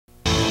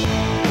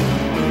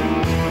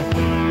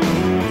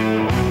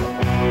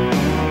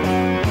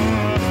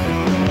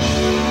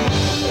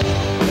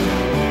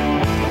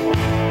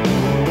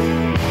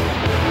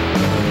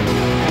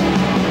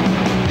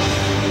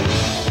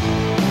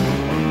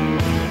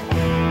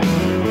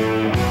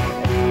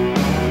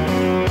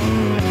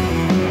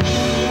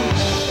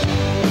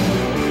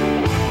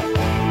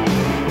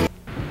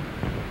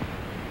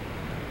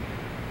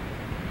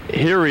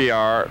here we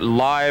are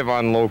live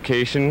on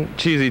location,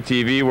 Cheezy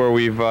TV, where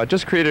we've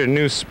just created a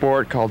new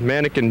sport called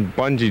mannequin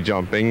bungee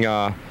jumping.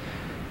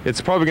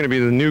 It's probably going to be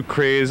the new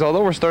craze,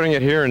 although we're starting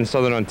it here in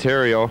Southern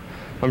Ontario.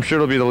 I'm sure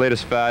it'll be the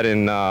latest fad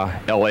in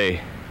LA.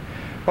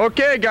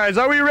 Okay guys,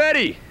 are we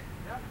ready?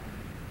 Yep.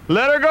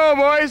 Let her go,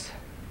 boys!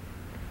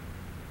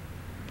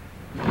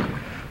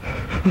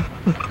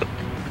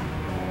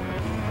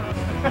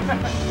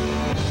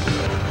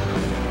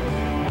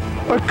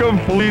 A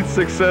complete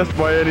success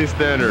by any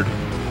standard.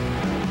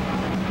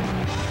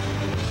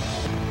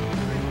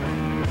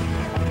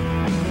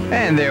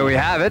 And there we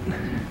have it.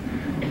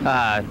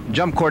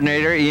 Jump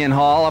coordinator Ian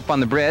Hall up on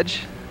the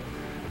bridge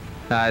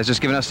has just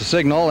given us the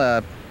signal.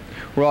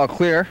 We're all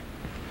clear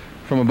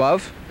from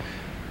above.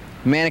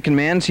 Mannequin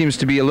Man seems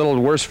to be a little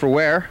worse for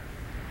wear.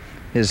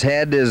 His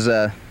head is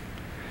the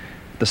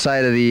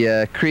side of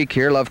the creek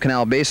here, Love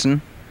Canal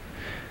Basin.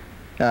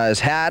 His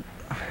hat,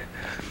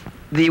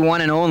 the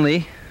one and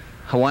only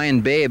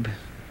Hawaiian Babe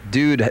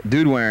dude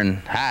wearing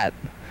hat,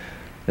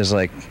 is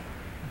like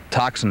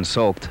toxin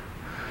soaked.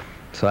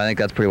 So I think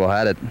that's pretty well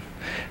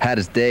had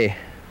its day.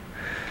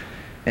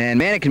 And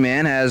Mannequin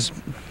Man has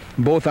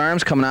both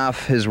arms coming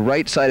off his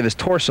right side of his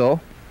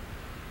torso.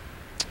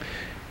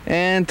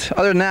 And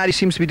other than that, he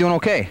seems to be doing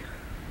okay.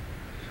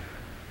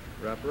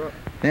 Wrap her up.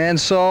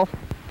 And so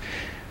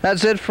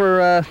that's it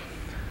for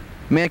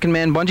Mannequin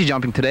Man bungee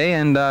jumping today,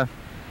 and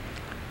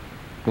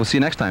we'll see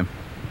you next time.